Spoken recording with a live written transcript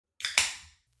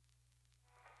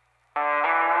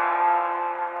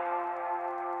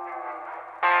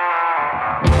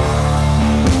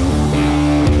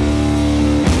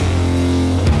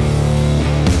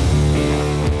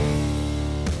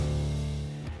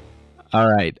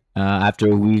All right.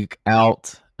 After a week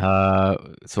out,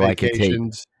 so I could take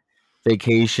Vacations.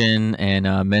 vacation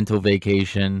and mental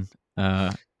vacation.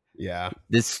 Uh, Yeah.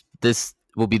 this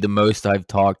will be the most I've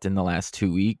talked in the last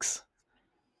 2 weeks.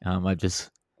 I've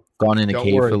just gone in a Don't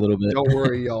cave for a worry. little bit. Don't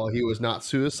worry, y'all. He was not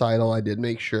suicidal. I did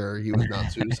make sure he was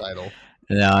not suicidal.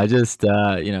 No, I just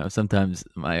sometimes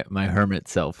my hermit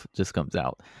self just comes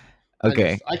out.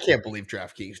 Okay, I can't believe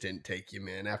DraftKings didn't take you,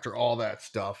 man, after all that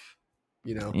stuff.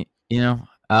 You know?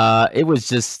 it was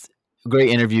just a great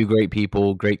interview, great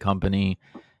people, great company.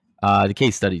 The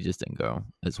case study just didn't go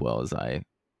as well as I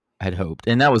had hoped,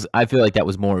 and I feel like that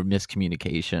was more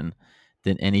miscommunication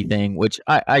than anything. Which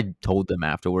I told them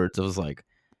afterwards. I was like,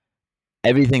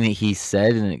 everything that he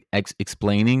said and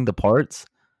explaining the parts,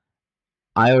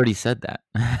 I already said that.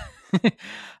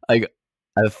 Like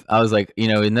I was like,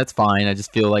 and that's fine. I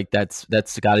just feel like that's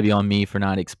got to be on me for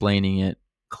not explaining it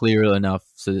clear enough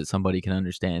so that somebody can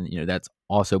understand. That's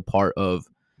also part of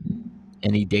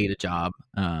any data job.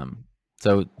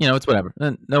 So it's whatever.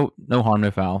 No harm,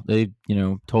 no foul. They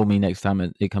told me next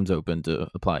time it comes open to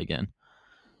apply again.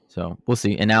 So we'll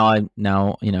see. And now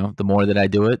the more that I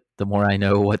do it, the more I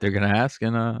know what they're gonna ask,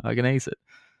 and I can ace it.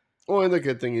 Well, and the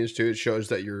good thing is too, it shows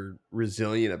that you're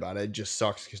resilient about it. It just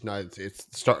sucks because now it's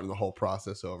starting the whole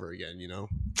process over again. You know?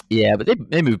 Yeah, but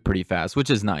they move pretty fast, which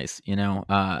is nice. I don't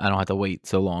have to wait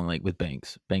so long like with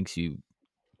banks. Banks, you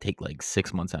take like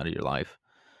 6 months out of your life.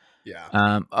 Yeah.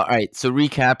 All right. So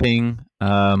recapping,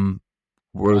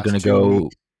 we're Last gonna 2 weeks. go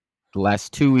the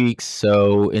last 2 weeks.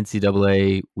 So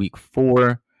NCAA week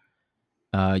 4,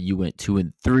 you went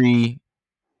 2-3.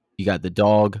 You got the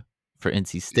dog for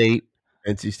NC State.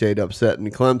 NC State upsetting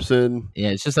Clemson. Yeah,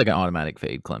 it's just like an automatic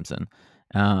fade, Clemson.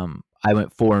 I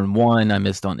went 4-1. I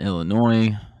missed on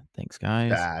Illinois. Thanks, guys.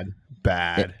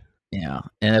 Bad. Yeah,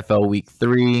 NFL Week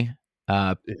 3.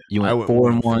 You I went went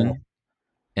 1-4. 4-1,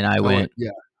 and I I went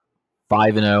went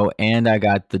 5-0, and I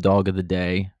got the dog of the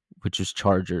day, which was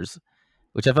Chargers,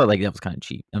 which I felt like that was kind of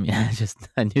cheap. I mean,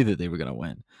 I knew that they were gonna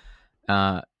win.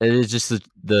 It is just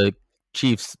the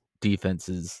Chiefs' defense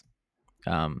is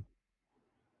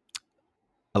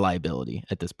a liability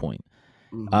at this point.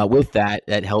 With that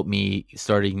helped me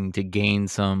starting to gain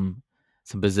some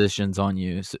positions on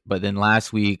you. But then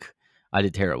last week I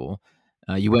did terrible.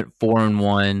 You went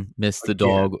 4-1, missed the again.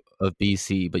 dog of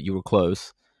BC, but you were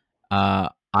close.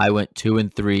 I went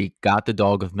 2-3, got the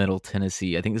dog of Middle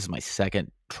Tennessee. I think this is my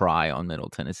second try on Middle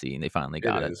Tennessee, and they finally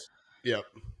got it. Yep.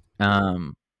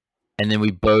 Um, and then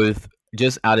we both,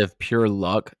 just out of pure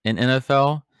luck in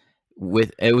NFL,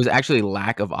 it was actually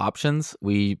lack of options.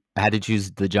 We had to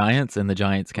choose the Giants, and the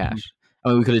Giants cashed. I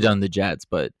mean, we could have done the Jets,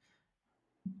 but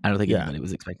I don't think anybody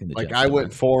was expecting the Like Jets I to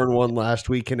went win. 4-1 last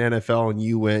week in NFL, and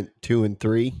you went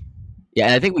 2-3. Yeah,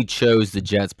 and I think we chose the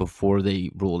Jets before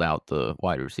they ruled out the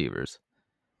wide receivers.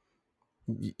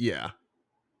 Yeah.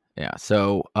 Yeah,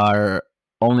 so our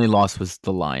only loss was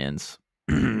the Lions.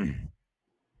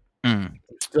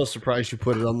 Still surprised you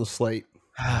put it on the slate.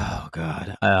 Oh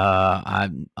God, I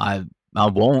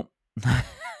won't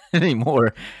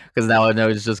anymore because now I know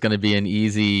it's just going to be an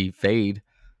easy fade.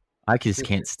 I just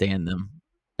can't stand them.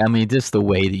 I mean, just the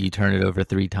way that you turn it over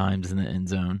 3 times in the end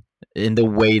zone, and the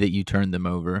way that you turn them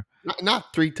over.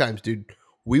 Not 3 times, dude.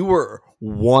 We were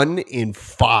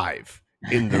 1-5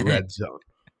 in the red zone.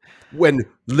 When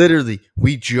literally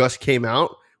we just came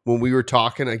out when we were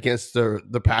talking against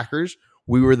the Packers,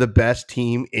 we were the best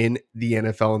team in the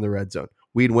NFL in the red zone.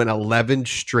 We'd win 11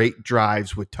 straight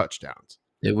drives with touchdowns.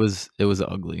 It was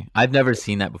ugly. I've never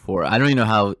seen that before. I don't even know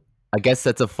how. I guess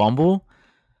that's a fumble,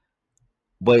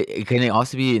 but can it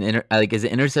also be is an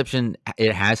interception?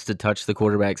 It has to touch the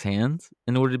quarterback's hands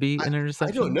in order to be an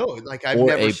interception. I don't know. Like I've or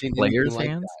never a seen anything player's like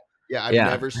hands. that. Yeah,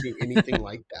 I've never seen anything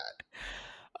like that.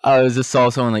 I just saw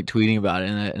someone like tweeting about it,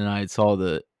 and I saw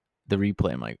the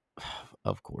replay. I'm like,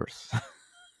 of course,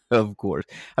 of course.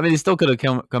 I mean, they still could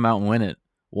have come out and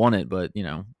won it, but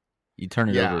you turn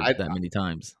it over that many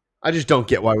times. I just don't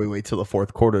get why we wait till the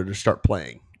fourth quarter to start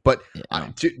playing. But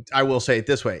I will say it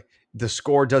this way: the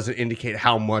score doesn't indicate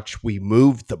how much we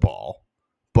moved the ball,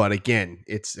 but again,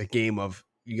 it's a game of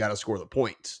you got to score the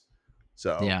points.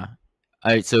 So yeah.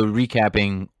 All right. So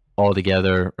recapping all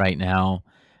together right now,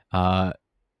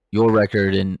 your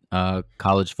record in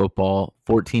college football: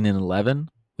 14-11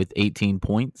 with 18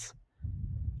 points.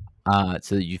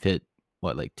 So you've hit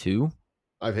what, like 2?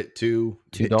 I've hit two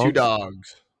dogs? 2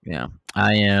 dogs. Yeah,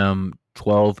 I am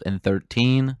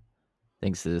 12-13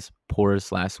 thanks to this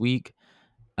porous last week,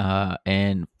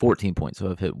 and 14 points. So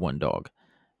I've hit 1 dog.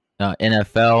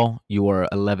 NFL, you are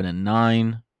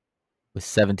 11-9 with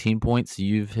 17 points. So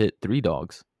you've hit 3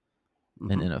 dogs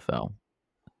in NFL.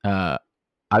 I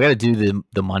got to do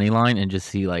the money line and just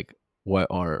see like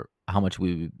how much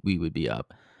we would be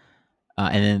up.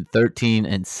 And then 13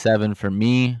 and 7 for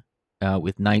me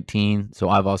with 19. So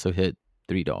I've also hit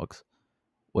 3 dogs,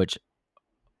 which,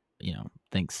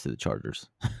 thanks to the Chargers.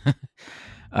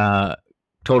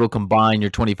 Total combined, you're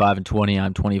 25 and 20.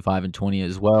 I'm 25 and 20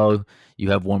 as well.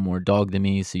 You have one more dog than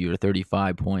me, so you're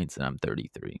 35 points, and I'm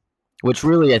 33. Which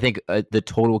really, I think the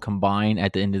total combined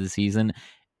at the end of the season,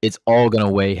 it's all going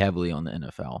to weigh heavily on the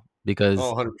NFL because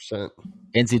 100%.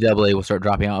 NCAA will start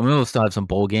dropping out. I mean, we'll still have some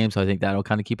bowl games, so I think that'll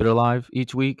kind of keep it alive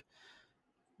each week.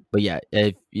 But yeah,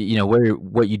 if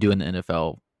what you do in the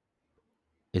NFL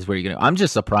is where you're gonna. I'm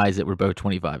just surprised that we're both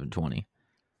 25 and 20.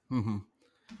 Mm-hmm.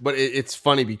 But it's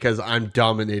funny because I'm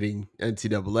dominating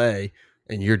NCAA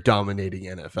and you're dominating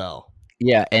NFL.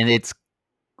 Yeah, and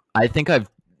I think I've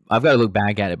got to look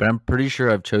back at it, but I'm pretty sure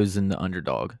I've chosen the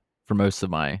underdog for most of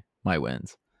my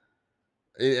wins.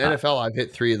 In NFL, I've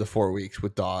hit 3 of the 4 weeks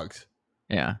with dogs.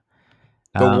 Yeah.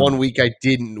 The 1 week I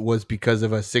didn't was because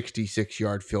of a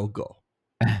 66-yard field goal.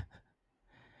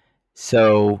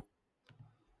 So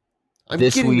I'm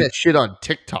getting that shit on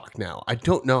TikTok now. I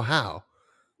don't know how.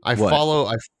 I follow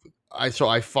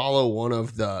one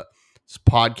of the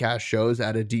podcast shows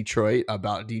out of Detroit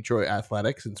about Detroit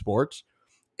athletics and sports.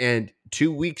 And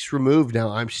 2 weeks removed now,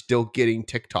 I'm still getting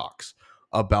TikToks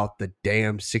about the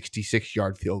damn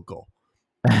 66-yard field goal.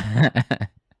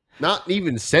 Not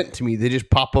even sent to me. They just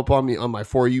pop up on me on my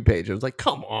For You page. I was like,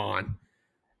 come on.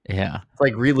 Yeah. It's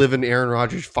like reliving Aaron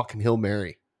Rodgers' fucking Hail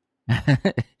Mary.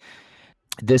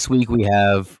 This week we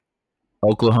have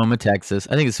Oklahoma, Texas.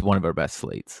 I think it's one of our best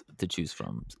slates to choose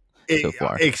from so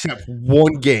far. Except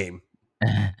one game.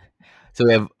 So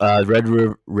we have Red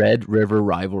River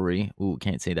rivalry. Ooh,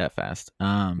 can't say that fast.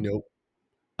 Nope.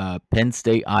 Penn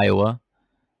State, Iowa,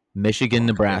 Michigan,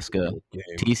 Nebraska,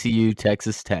 TCU,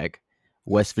 Texas Tech,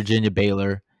 West Virginia,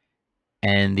 Baylor,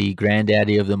 and the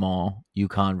granddaddy of them all,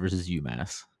 UConn versus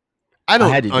UMass. I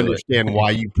don't understand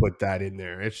why you put that in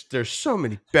there. There's so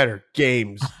many better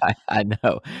games. I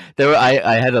know.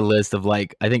 I had a list of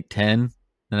like I think 10,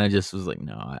 and I just was like,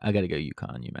 no, I got to go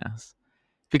UConn, UMass,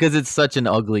 because it's such an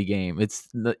ugly game.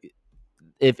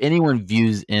 If anyone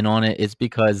views in on it, it's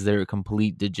because they're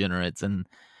complete degenerates and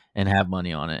have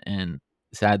money on it. And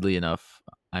sadly enough,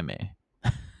 I may.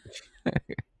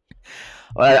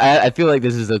 I feel like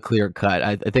this is a clear cut.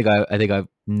 I think I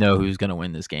know who's going to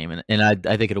win this game, and I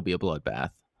think it'll be a bloodbath.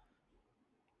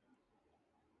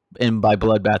 And by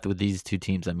bloodbath with these two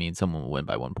teams, I mean someone will win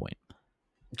by 1 point.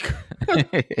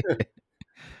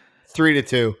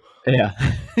 3-2. Yeah.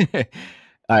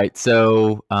 All right.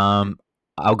 So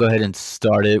I'll go ahead and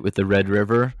start it with the Red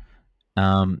River.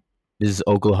 This is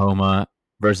Oklahoma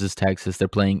versus Texas. They're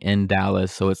playing in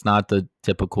Dallas, so it's not the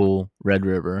typical Red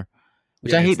River.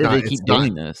 Which I hate that they keep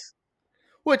doing this.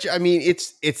 Which, I mean,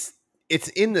 it's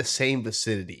in the same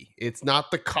vicinity. It's not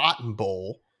the Cotton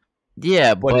Bowl.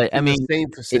 Yeah, but I mean,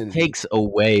 it takes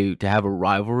away to have a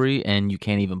rivalry, and you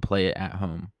can't even play it at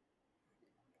home.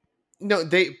 No,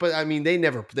 they've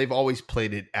always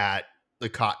played it at the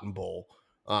Cotton Bowl,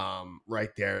 right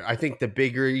there. I think the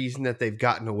big reason that they've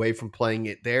gotten away from playing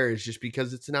it there is just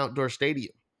because it's an outdoor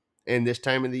stadium. And this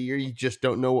time of the year, you just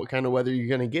don't know what kind of weather you're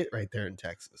going to get right there in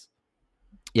Texas.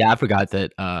 Yeah, I forgot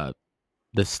that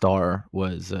the Star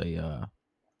was a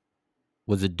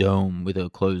dome with a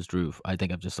closed roof. I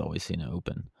think I've just always seen it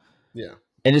open. Yeah,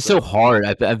 and it's so hard.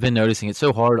 I've been noticing it's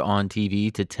so hard on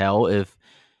TV to tell if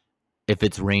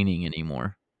it's raining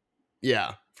anymore.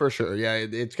 Yeah, for sure. Yeah,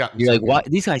 it's gotten. You're like, why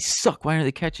these guys suck? Why aren't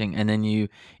they catching? And then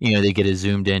they get it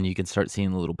zoomed in. You can start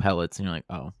seeing the little pellets, and you're like,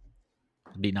 oh,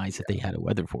 it'd be nice if they had a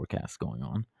weather forecast going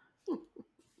on.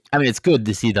 I mean, it's good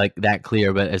to see like that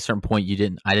clear, but at a certain point,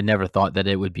 I never thought that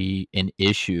it would be an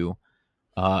issue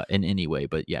in any way.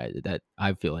 But yeah, that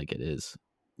I feel like it is.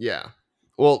 Yeah.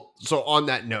 Well, so on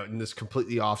that note, and this is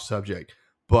completely off subject,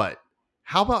 but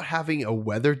how about having a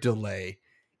weather delay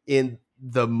in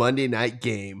the Monday night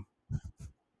game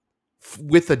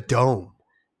with a dome?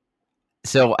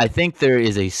 So I think there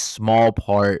is a small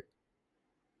part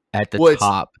at the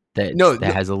top that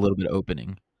has a little bit of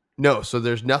opening. No, so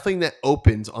there's nothing that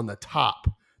opens on the top.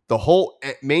 The whole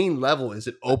main level is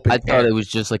an open. I thought it was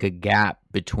just like a gap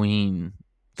between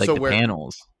the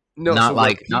panels. No, not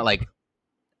like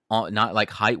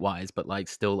height wise, but like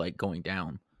still like going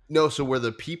down. No, so where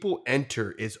the people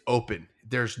enter is open.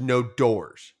 There's no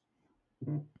doors.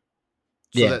 So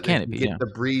that can they it be? Get the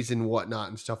breeze and whatnot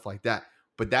and stuff like that.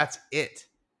 But that's it.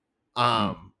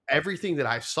 Everything that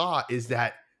I saw is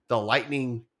that the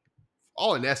lightning,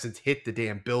 all in essence, hit the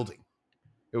damn building.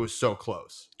 It was so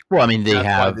close. Well, I mean, they That's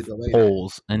why have the delay there.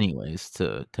 polls anyways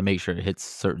to make sure it hits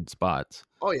certain spots.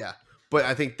 Oh yeah, but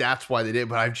I think that's why they did.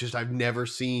 But I've never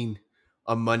seen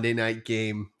a Monday night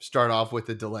game start off with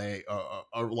a delay,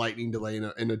 a lightning delay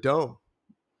in a dome.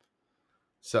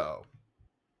 So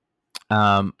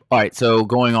All right, so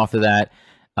going off of that,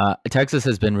 Texas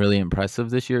has been really impressive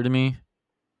this year to me.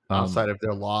 outside of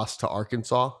their loss to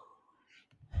Arkansas,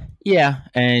 Yeah,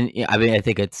 and I mean, I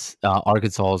think it's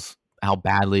Arkansas's how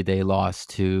badly they lost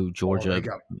to they Georgia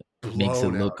got makes it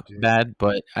blown look out, dude. bad,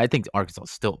 but I think Arkansas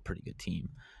is still a pretty good team.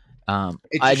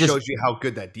 It I just just, shows you how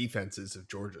good that defense is of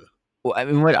Georgia. well, I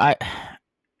mean,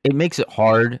 it makes it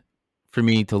hard for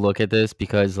me to look at this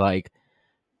because like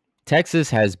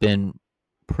Texas has been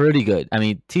pretty good. I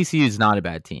mean, TCU is not a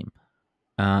bad team.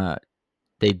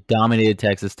 They dominated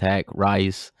Texas Tech.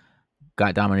 Rice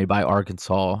got dominated by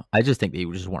Arkansas. I just think they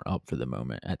just weren't up for the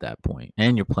moment at that point.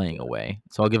 And you're playing away,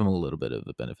 so I'll give them a little bit of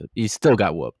a benefit. You still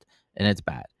got whooped, and it's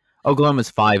bad.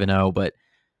 Oklahoma's 5-0, but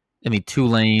I mean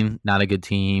Tulane, not a good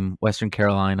team. Western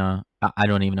Carolina, I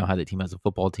don't even know how the team has a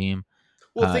football team.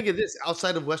 Well, think of this: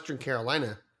 outside of Western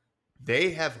Carolina,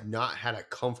 they have not had a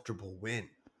comfortable win.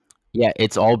 Yeah,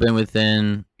 it's all been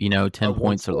within 10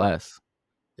 points or score. less.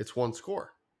 It's one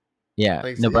score. Yeah,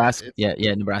 Like, Nebraska. Yeah,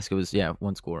 Nebraska was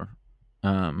one score.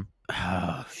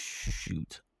 Oh,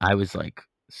 shoot, I was like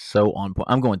so on point.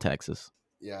 I'm going Texas.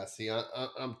 Yeah, see,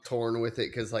 I'm torn with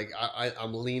it because like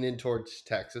I'm leaning towards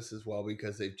Texas as well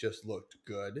because they've just looked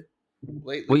good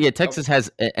lately. Well, yeah, Texas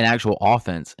has an actual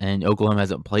offense, and Oklahoma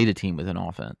hasn't played a team with an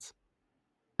offense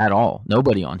at all.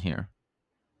 Nobody on here.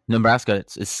 Nebraska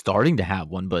is starting to have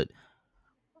one, but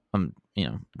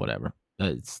whatever.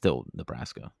 It's still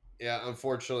Nebraska. Yeah,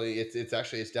 unfortunately,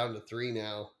 it's down to 3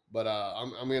 now. But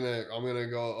I'm gonna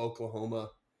go Oklahoma.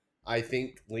 I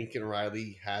think Lincoln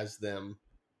Riley has them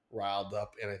riled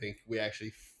up, and I think we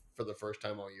actually, for the first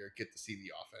time all year, get to see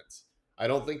the offense. I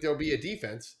don't think there'll be a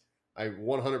defense. I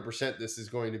 100% this is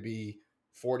going to be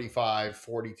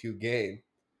 45-42 game,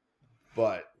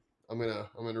 but I'm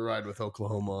gonna ride with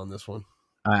Oklahoma on this one.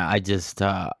 I just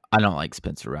I don't like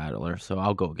Spencer Rattler, so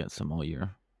I'll go against him all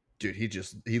year. Dude,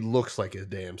 he looks like a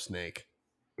damn snake.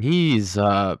 He's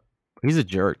a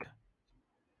jerk.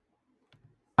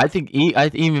 I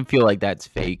even feel like that's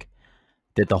fake.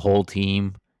 That the whole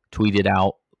team tweeted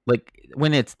out, like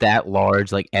when it's that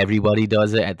large, like everybody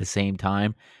does it at the same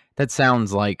time. That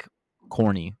sounds like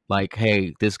corny. Like,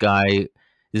 hey, this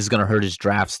is gonna hurt his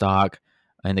draft stock,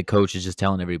 and the coach is just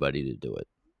telling everybody to do it.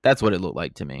 That's what it looked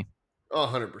like to me.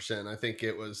 100%. I think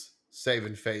it was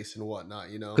saving face and whatnot.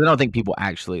 Because I don't think people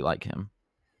actually like him.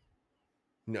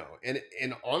 No, and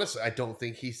honestly, I don't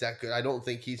think he's that good. I don't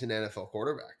think he's an NFL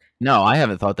quarterback. No, I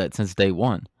haven't thought that since day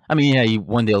one. I mean, yeah, you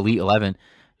won the Elite 11.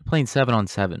 You're playing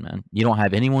 7-on-7, man. You don't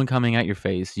have anyone coming at your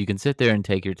face. You can sit there and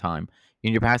take your time.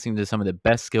 And you're passing to some of the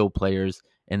best skilled players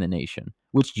in the nation,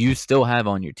 which you still have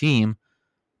on your team.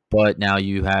 But now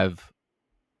you have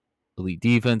elite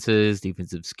defenses,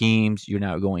 defensive schemes. You're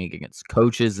now going against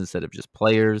coaches instead of just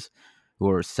players who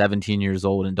are 17 years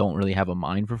old and don't really have a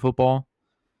mind for football.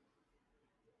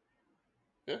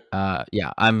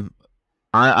 Yeah,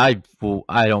 I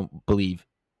don't believe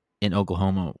in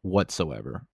Oklahoma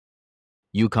whatsoever.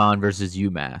 UConn versus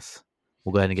UMass.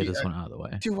 We'll go ahead and get this one out of the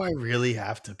way. Do I really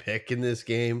have to pick in this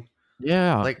game?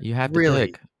 Yeah, like you have to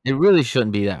pick. It really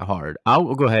shouldn't be that hard.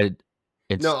 I'll go ahead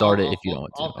and start it if you don't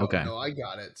want to. Okay. No, I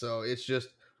got it. So it's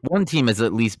just one team has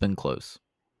at least been close.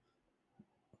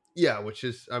 Yeah, which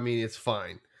is, I mean, it's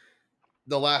fine.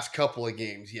 The last couple of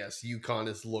games, yes, UConn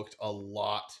has looked a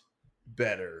lot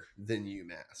better than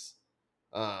UMass.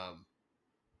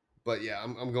 But yeah,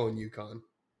 I'm going UConn.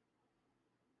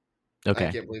 Okay.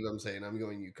 I can't believe I'm saying I'm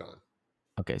going UConn.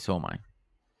 Okay, so am I.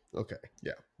 Okay,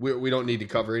 yeah. We don't need to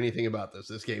cover anything about this.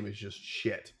 This game is just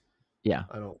shit. Yeah,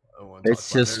 I don't want to.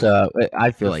 It's just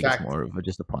I feel like it's more of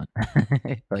just a punt.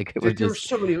 Like it would just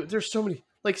there's so many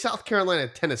like South Carolina,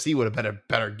 Tennessee would have been a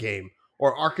better game,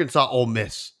 or Arkansas, Ole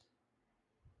Miss.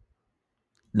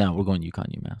 No, we're going UConn,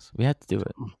 UMass. We have to do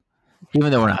it,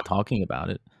 even though we're not talking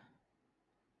about it.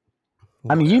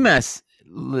 I mean, UMass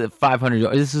 500. I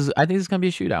think this is going to be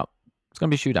a shootout. It's going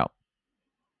to be a shootout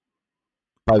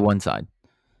by one side.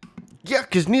 Yeah,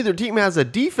 because neither team has a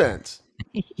defense.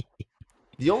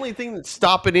 The only thing that's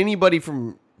stopping anybody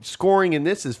from scoring in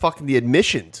this is fucking the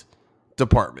admissions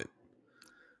department.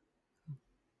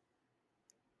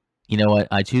 You know what?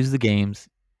 I choose the games.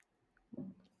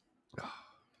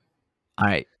 All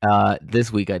right.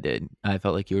 This week I did. I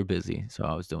felt like you were busy, so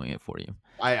I was doing it for you.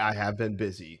 I have been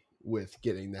busy with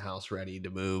getting the house ready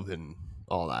to move and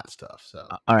all that stuff. So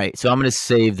All right, so I'm gonna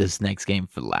save this next game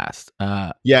for last.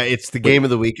 yeah, it's the Wait, game of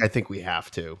the week. I think we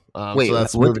have to. So wait,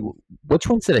 that's what? moving. Which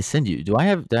ones did I send you? Did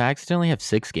I accidentally have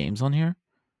 6 games on here?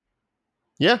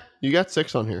 Yeah, you got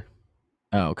 6 on here.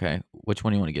 Oh, okay. Which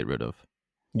one do you want to get rid of?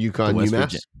 The UConn, West UMass.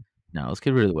 Virginia. No, let's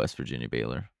get rid of the West Virginia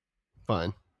Baylor.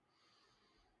 Fine.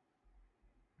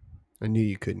 I knew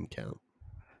you couldn't count.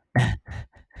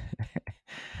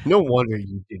 No wonder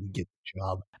you didn't get the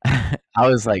job. I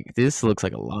was like, this looks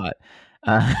like a lot.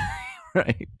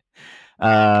 Right.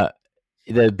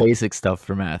 The basic stuff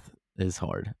for math is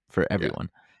hard for everyone.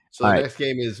 So the next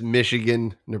game is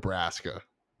Michigan, Nebraska.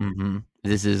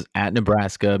 This is at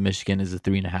Nebraska. Michigan is a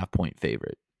 3.5 point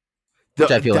favorite,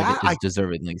 which I feel like is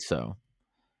deservedly so.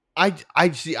 I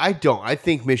see. I don't. I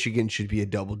think Michigan should be a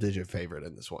double-digit favorite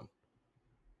in this one.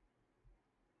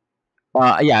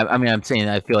 Yeah, I mean, I'm saying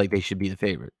I feel like they should be the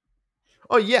favorite.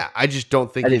 Oh yeah, I just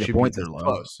don't think the points are low.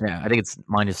 Close. Yeah, I think it's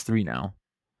 -3 now.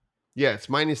 Yeah, it's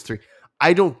 -3.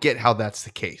 I don't get how that's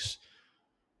the case.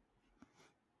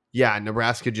 Yeah,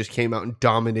 Nebraska just came out and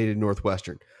dominated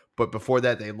Northwestern. But before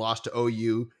that, they lost to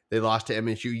OU. They lost to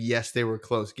MSU. Yes, they were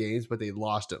close games, but they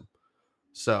lost them.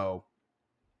 So,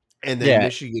 and then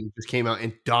Michigan just came out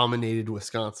and dominated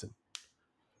Wisconsin.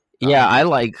 Yeah,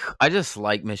 I just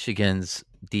like Michigan's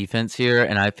defense here,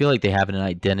 and I feel like they have an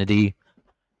identity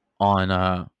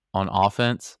on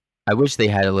offense. I wish they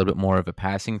had a little bit more of a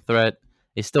passing threat.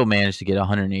 They still managed to get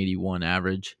 181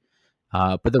 average,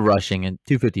 but the rushing and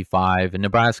 255, and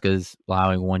Nebraska's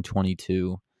allowing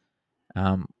 122,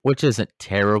 which isn't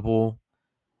terrible.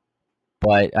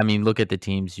 But I mean, look at the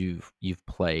teams you've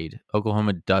played.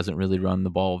 Oklahoma doesn't really run the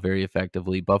ball very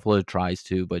effectively. Buffalo tries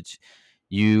to, but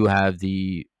you have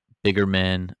the bigger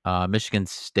men. Michigan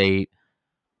State,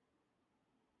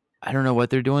 I don't know what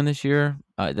they're doing this year.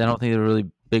 I don't think they're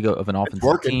really big of an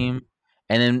offensive team.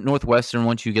 And then Northwestern,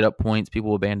 once you get up points,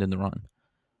 people abandon the run.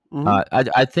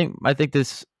 I think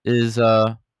this is.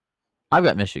 I've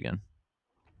got Michigan.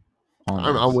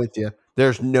 I'm with you.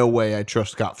 There's no way I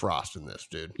trust Scott Frost in this,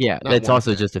 dude. Yeah, it's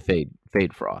also just a fade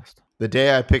Frost. The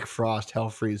day I pick Frost,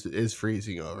 hell is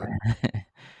freezing over.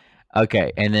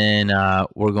 Okay, and then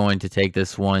we're going to take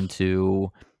this one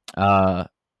to.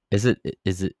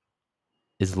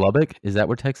 Is Lubbock? Is that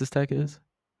where Texas Tech is?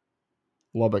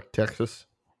 Lubbock, Texas.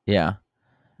 Yeah.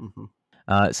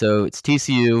 So it's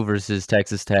TCU versus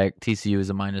Texas Tech. TCU is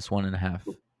a -1.5.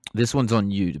 This one's on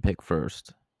you to pick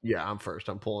first. Yeah, I'm first.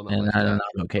 I'm pulling up. And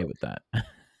I'm okay with that.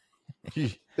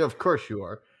 Of course you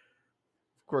are.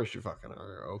 Of course you fucking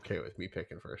are okay with me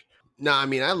picking first. No, I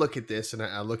mean, I look at this and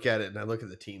I look at it and I look at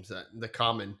the teams that the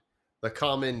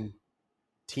common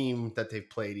team that they've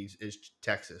played is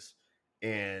Texas.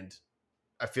 And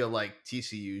I feel like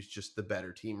TCU is just the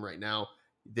better team right now.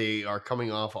 They are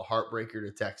coming off a heartbreaker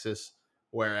to Texas,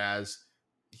 whereas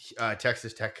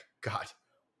Texas Tech got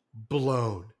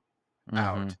blown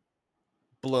out.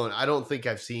 Blown. I don't think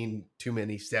I've seen too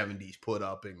many 70s put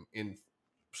up in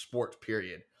sports,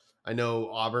 period. I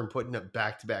know Auburn putting up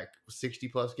back-to-back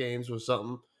 60-plus games was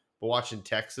something, but watching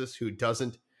Texas, who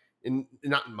doesn't,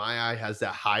 not in my eye, has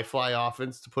that high-fly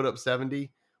offense to put up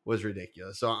 70 was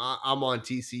ridiculous. So I'm on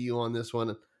TCU on this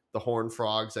one. The Horned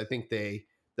Frogs, I think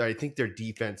their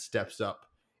defense steps up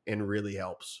and really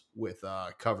helps with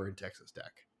covering Texas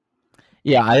Tech.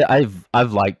 Yeah,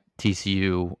 I've liked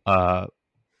TCU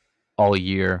all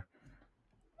year.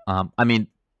 I mean,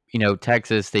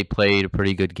 Texas, they played a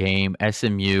pretty good game.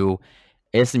 SMU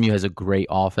has a great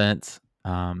offense.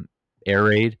 Air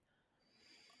Raid,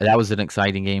 that was an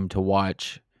exciting game to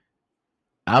watch.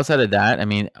 Outside of that, I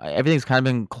mean, everything's kind of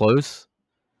been close.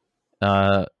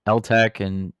 L-Tech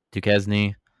and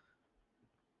Duquesne,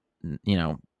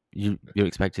 you're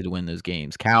expected to win those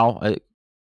games. Cal,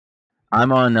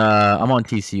 I'm on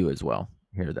TCU as well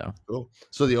here, though. Cool.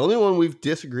 So the only one we've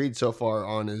disagreed so far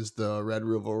on is the Red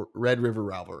River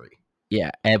rivalry.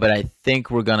 Yeah, but I think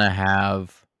we're gonna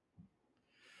have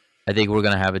a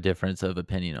difference of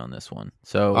opinion on this one.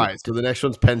 So all right. So the next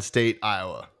one's Penn State,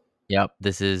 Iowa. Yep,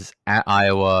 this is at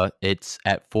Iowa. It's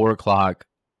at 4:00.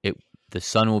 The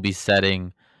sun will be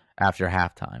setting after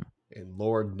halftime. And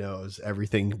Lord knows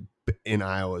everything in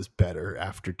Iowa is better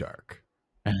after dark.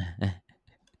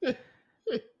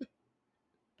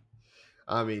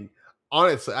 I mean,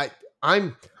 honestly,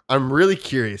 I'm really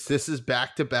curious. This is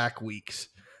back-to-back weeks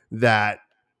that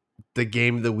the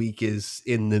game of the week is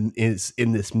in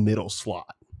this middle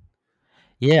slot.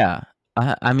 Yeah,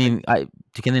 I mean,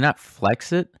 can they not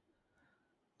flex it?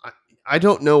 I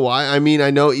don't know why. I mean, I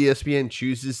know ESPN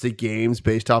chooses the games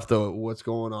based off what's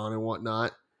going on and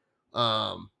whatnot.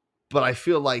 But I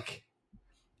feel like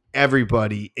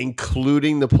everybody,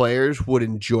 including the players, would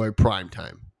enjoy prime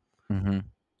time. Mm-hmm.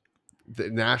 The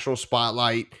national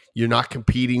spotlight. You're not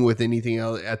competing with anything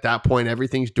else at that point.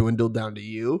 Everything's dwindled down to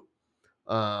you.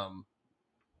 I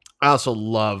also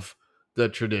love the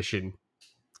tradition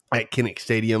at Kinnick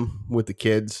Stadium with the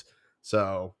kids.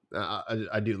 So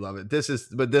I do love it.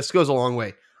 But this goes a long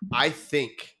way. I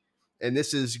think, and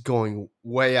this is going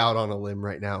way out on a limb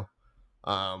right now,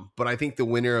 but I think the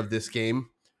winner of this game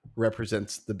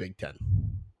represents the Big Ten.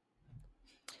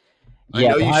 I Yeah,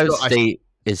 know you Ohio still. State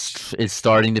is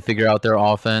starting to figure out their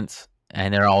offense,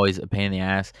 and they're always a pain in the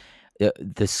ass.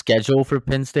 The schedule for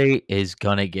Penn State is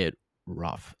gonna get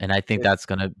rough, and I think that's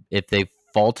gonna, if they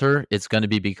falter, it's gonna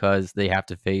be because they have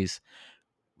to face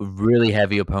really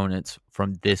heavy opponents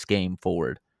from this game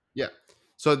forward. Yeah.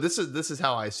 So this is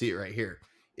how I see it right here,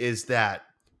 is that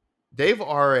they've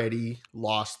already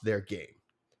lost their game.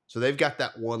 So they've got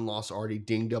that one loss already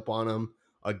dinged up on them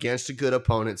against a good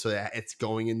opponent, so that it's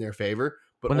going in their favor.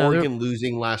 But Well, no, Oregon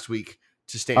losing last week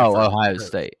to Stanford. Ohio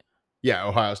State. Yeah,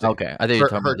 Ohio State. Okay, I think you're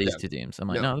talking about these two teams. I'm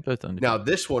like, no, they're both undefeated. Now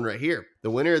this one right here,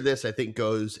 the winner of this, I think,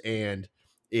 goes and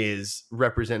is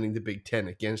representing the Big Ten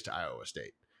against Iowa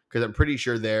State, because I'm pretty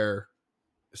sure they're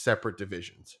separate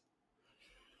divisions.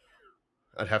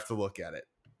 I'd have to look at it.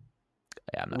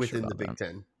 Yeah, I'm not within sure the Big that.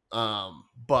 Ten.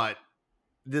 But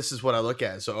this is what I look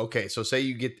at. So okay, so say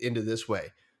you get into this way.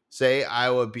 Say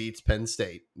Iowa beats Penn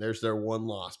State. There's their one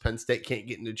loss. Penn State can't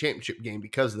get into the championship game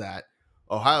because of that.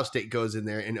 Ohio State goes in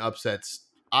there and upsets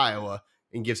Iowa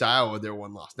and gives Iowa their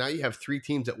one loss. Now you have three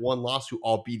teams at one loss who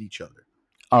all beat each other.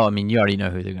 Oh, I mean, you already know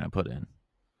who they're going to put in.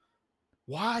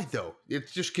 Why though?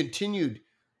 It's just continued.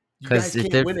 Because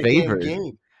they're favored.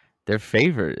 They're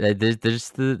favored. They're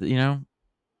just their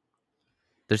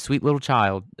sweet little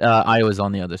child. Iowa's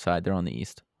on the other side. They're on the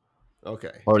east.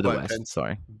 Okay. Or the west.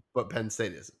 Sorry. But Penn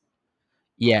State isn't.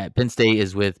 Yeah, Penn State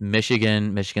is with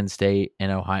Michigan, Michigan State,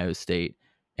 and Ohio State,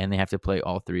 and they have to play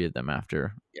all three of them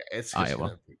after. Yeah, it's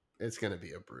Iowa. It's gonna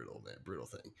be a brutal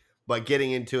thing. But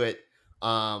getting into it,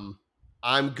 I'm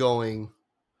going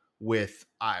with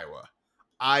Iowa.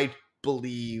 I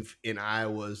believe in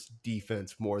Iowa's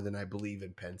defense more than I believe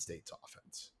in Penn State's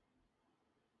offense.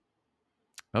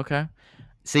 Okay.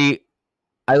 See,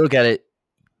 I look at it.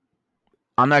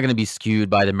 I'm not going to be skewed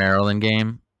by the Maryland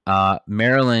game.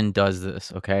 Maryland does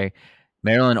this, okay?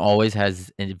 Maryland always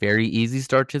has a very easy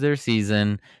start to their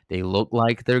season. They look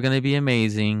like they're going to be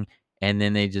amazing, and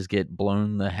then they just get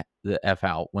blown the F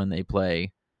out when they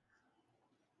play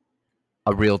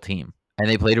a real team. And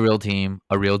they played a real team,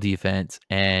 a real defense,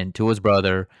 and Tua's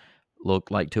brother looked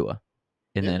like Tua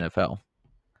in the NFL.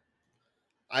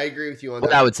 I agree with you on that.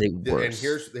 But I would say worse.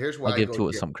 And here's why I'll give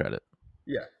Tua some credit.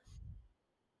 Yeah.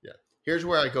 Here's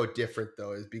where I go different,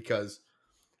 though, is because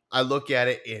I look at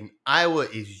it and Iowa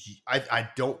is – I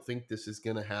don't think this is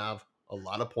going to have a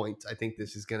lot of points. I think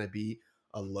this is going to be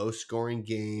a low-scoring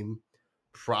game,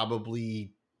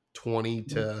 probably 20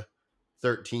 to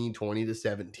 13, 20 to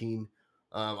 17.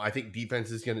 I think defense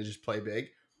is going to just play big.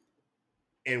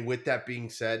 And with that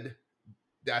being said,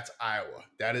 that's Iowa.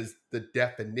 That is the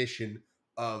definition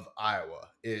of Iowa,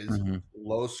 is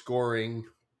low-scoring,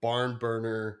 barn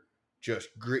burner, just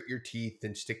grit your teeth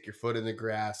and stick your foot in the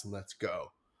grass and let's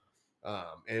go.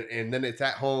 And then it's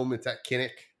at home. It's at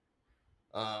Kinnick.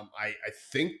 I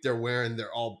think they're wearing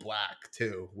their all black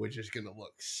too, which is going to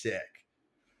look sick.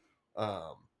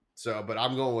 But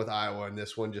I'm going with Iowa in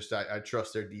this one. Just I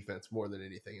trust their defense more than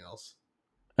anything else.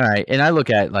 All right, and I look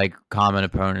at like common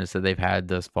opponents that they've had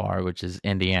thus far, which is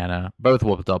Indiana. Both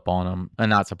whooped up on them,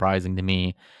 and not surprising to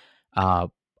me.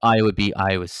 Iowa beat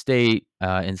Iowa State,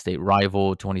 in-state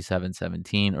rival,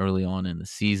 27-17 early on in the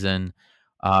season.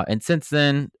 And since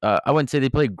then, I wouldn't say they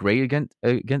played great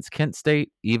against Kent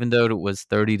State, even though it was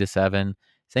 30-7.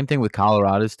 Same thing with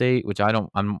Colorado State, which I don't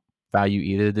value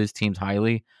either of those teams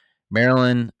highly.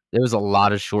 Maryland, there was a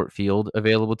lot of short field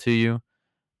available to you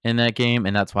in that game,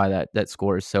 and that's why that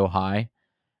score is so high.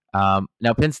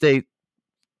 Now, Penn State,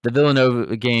 the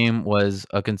Villanova game was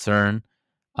a concern.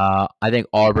 I think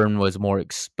Auburn was more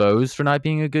exposed for not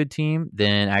being a good team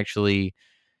than actually,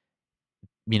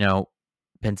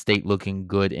 Penn State looking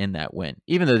good in that win,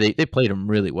 even though they played them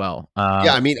really well.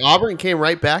 Yeah, I mean, Auburn came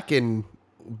right back in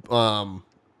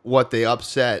they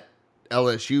upset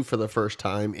LSU for the first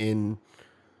time in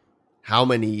how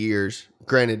many years?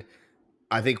 Granted,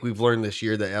 I think we've learned this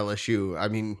year that LSU, I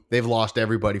mean, they've lost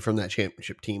everybody from that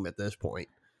championship team at this point.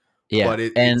 Yeah, but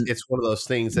it's one of those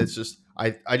things that's just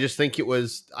I just think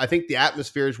I think the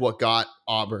atmosphere is what got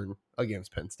Auburn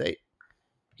against Penn State.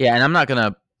 Yeah, and I'm not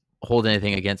gonna hold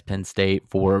anything against Penn State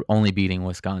for only beating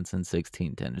Wisconsin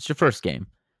 16-10. It's your first game.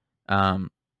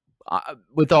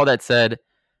 With all that said,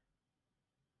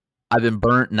 I've been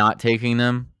burnt not taking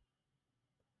them,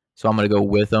 so I'm going to go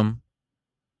with them.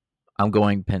 I'm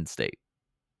going Penn State.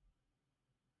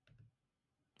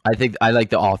 I think I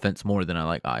like the offense more than I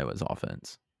like Iowa's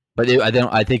offense. But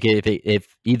I think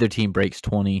if either team breaks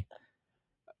 20,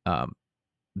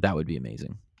 that would be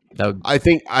amazing. I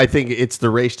think it's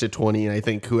the race to 20, and I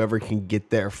think whoever can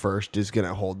get there first is going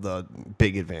to hold the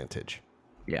big advantage.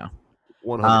 Yeah,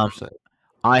 100%.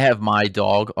 I have my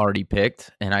dog already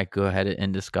picked, and I go ahead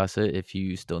and discuss it if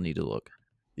you still need to look.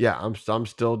 Yeah, I'm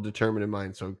still determined in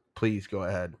mine, so please go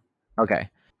ahead. Okay,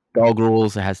 dog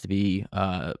rules. It has to be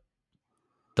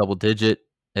double digit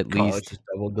at least.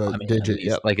 Double digit.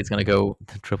 Yep. Like it's gonna go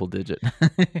triple digit.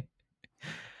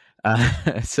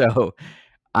 So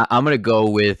I'm gonna go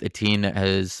with a team that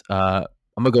has. I'm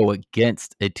gonna go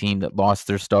against a team that lost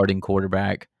their starting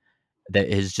quarterback, that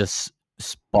is just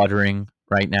sputtering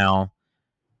right now.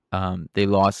 They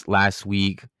lost last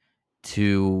week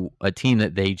to a team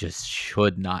that they just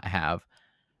should not have.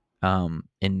 In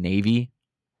Navy.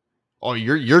 Oh,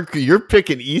 you're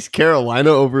picking East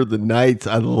Carolina over the Knights.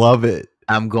 I love it.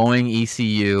 I'm going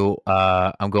ECU.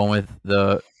 I'm going with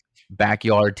the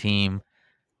backyard team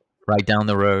right down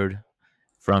the road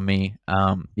from me.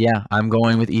 Yeah, I'm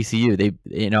going with ECU.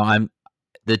 I'm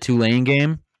the Tulane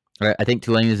game. I think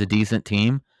Tulane is a decent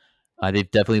team. They've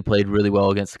definitely played really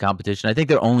well against the competition. I think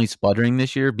they're only sputtering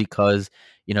this year because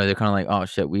they're kind of like, oh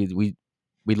shit, we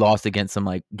lost against some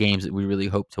like games that we really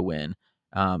hope to win.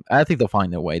 I think they'll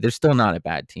find their way. They're still not a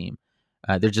bad team.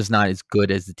 They're just not as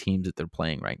good as the teams that they're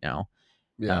playing right now.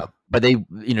 Yeah. But they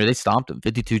stomped them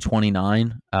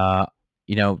 52-29.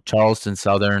 Charleston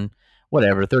Southern,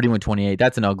 whatever, 31-28.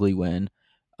 That's an ugly win.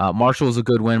 Marshall's a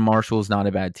good win. Marshall's not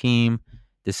a bad team.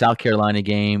 The South Carolina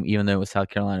game, even though it was South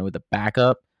Carolina with a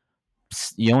backup,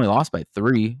 you only lost by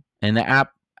 3. And the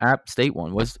App State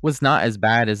one was not as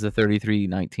bad as the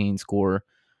 33-19 score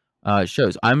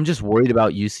shows. I'm just worried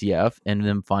about UCF and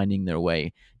them finding their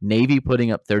way. Navy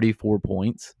putting up 34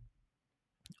 points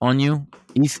on you.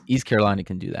 East Carolina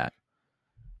can do that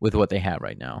with what they have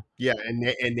right now. Yeah, and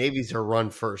Navy's a run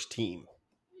first team.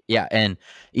 Yeah, and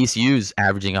ECU's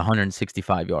averaging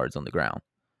 165 yards on the ground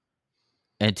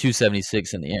and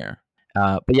 276 in the air.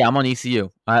 But yeah, I'm on ECU.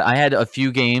 I had a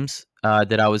few games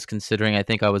that I was considering. I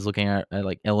think I was looking at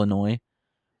like Illinois.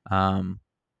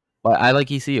 But I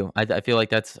like ECU. I feel like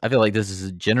this is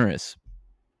a generous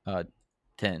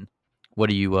 10.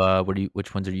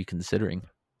 Which ones are you considering?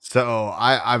 So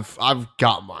I've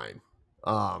got mine.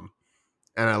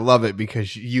 And I love it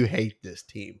because you hate this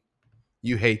team.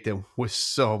 You hate them with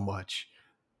so much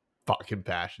fucking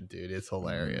passion, dude. It's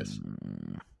hilarious.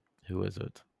 Who is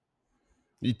it?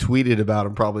 You tweeted about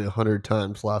them probably 100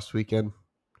 times last weekend.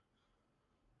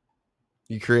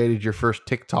 You created your first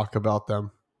TikTok about them.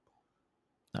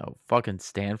 Oh, fucking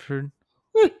Stanford.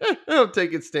 I'm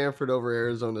taking Stanford over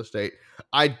Arizona State.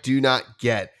 I do not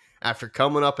get, after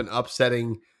coming up and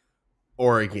upsetting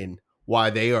Oregon,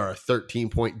 why they are a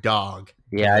 13-point dog.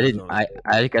 Yeah,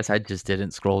 I guess I just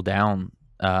didn't scroll down.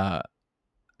 I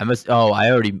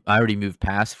already moved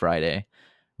past Friday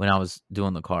when I was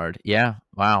doing the card. Yeah,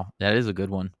 wow, that is a good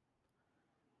one.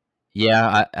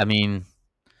 Yeah, I mean,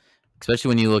 especially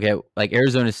when you look at like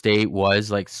Arizona State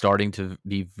was like starting to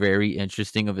be very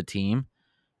interesting of a team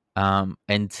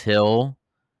until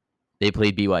they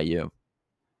played BYU.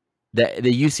 The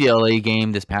UCLA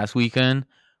game this past weekend,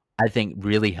 I think,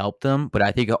 really helped them, but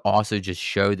I think it also just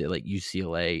showed that like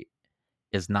UCLA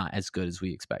is not as good as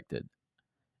we expected.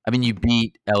 I mean, you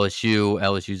beat LSU.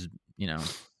 LSU's,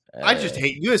 I just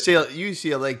hate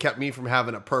UCLA kept me from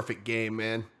having a perfect game,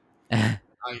 man.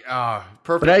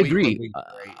 Perfect. But I agree.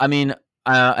 I mean,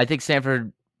 I think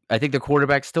Stanford. I think the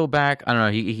quarterback's still back. I don't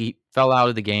know. He fell out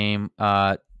of the game.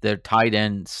 Their tight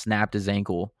end snapped his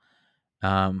ankle.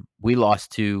 We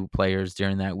lost 2 players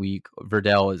during that week.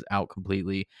 Verdell is out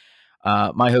completely.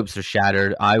 My hopes are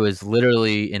shattered. I was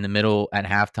literally in the middle at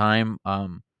halftime,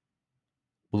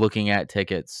 looking at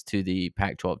tickets to the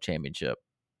Pac-12 championship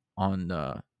on,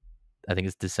 I think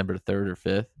it's December 3rd or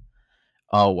 5th.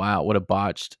 Oh, wow. What a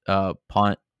botched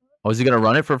punt. Oh, is he going to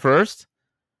run it for first?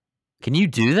 Can you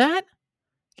do that?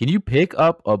 Can you pick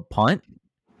up a punt?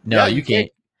 No, Yeah, you can't.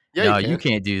 Yeah, No, you you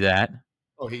can't do that.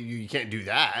 Oh, you can't do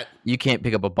that. You can't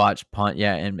pick up a botched punt,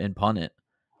 and punt it.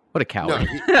 What a coward.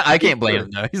 No, I can't blame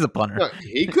him, though. He's a punter. No,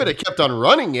 he could have kept on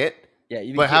running it. Yeah,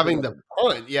 but having the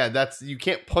punt, you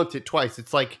can't punt it twice.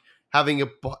 It's like having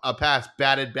a pass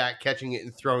batted back, catching it,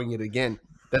 and throwing it again.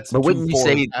 But wouldn't you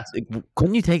say?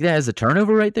 Couldn't you take that as a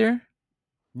turnover right there?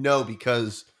 No,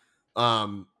 because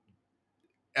LA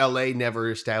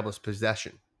never established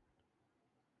possession.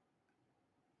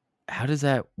 How does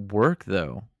that work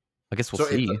though? I guess we'll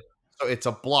So see. it's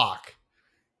a block.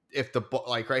 If the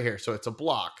like right here, so it's a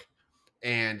block,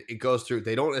 and it goes through.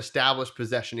 They don't establish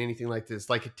possession, anything like this,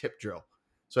 like a tip drill.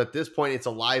 So at this point, it's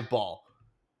a live ball.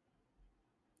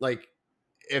 Like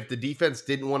if the defense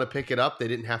didn't want to pick it up, they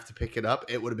didn't have to pick it up.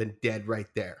 It would have been dead right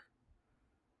there.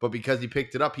 But because he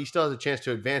picked it up, he still has a chance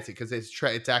to advance it because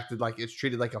it's acted like it's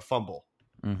treated like a fumble.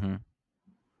 Mm-hmm.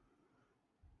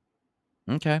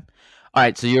 Okay. All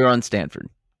right. So you're on Stanford.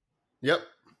 Yep.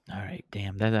 All right.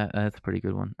 Damn. That's a pretty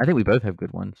good one. I think we both have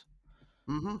good ones.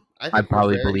 Mm-hmm. I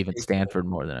probably believe in Stanford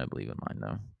more than I believe in mine,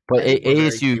 though. But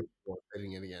ASU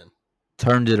hitting it again.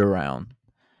 Turned it around.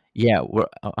 Yeah, we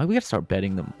got to start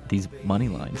betting these money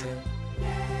lines.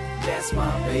 That's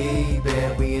my baby.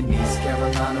 We in East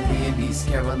Carolina. We in East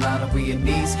Carolina. We in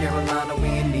East Carolina. We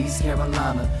in East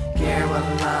Carolina.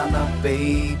 Carolina,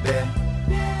 baby.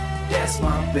 That's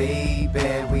my baby.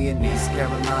 We in East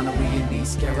Carolina. We in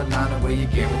East Carolina, where you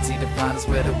guaranteed to find us,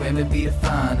 where the women be the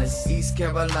finest. East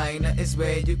Carolina is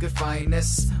where you can find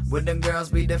us, where them girls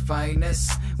be the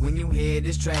finest. When you hear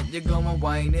this track, you're gonna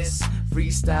whine this.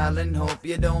 Freestyling, hope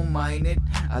you don't mind it.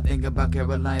 I think about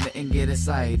Carolina and get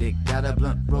excited. Got a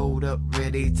blunt rolled up,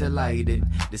 ready to light it.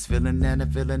 This feeling and a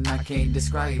feeling I can't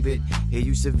describe it. Here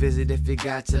you should visit if you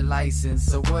got your license.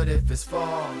 So what if it's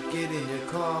fall? Get in your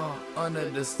car, under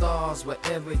the stars,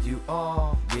 wherever you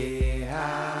are. Yeah,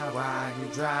 high while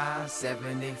you drive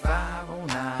 75 on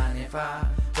 95.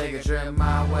 Take a trip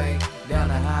my way, down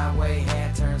the highway,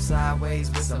 hand turned sideways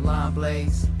with some line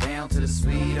blades. Down to the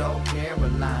sweet old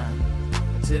Caroline,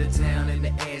 to the town in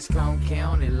the Edgecombe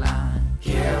County line.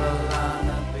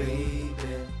 Carolina, baby.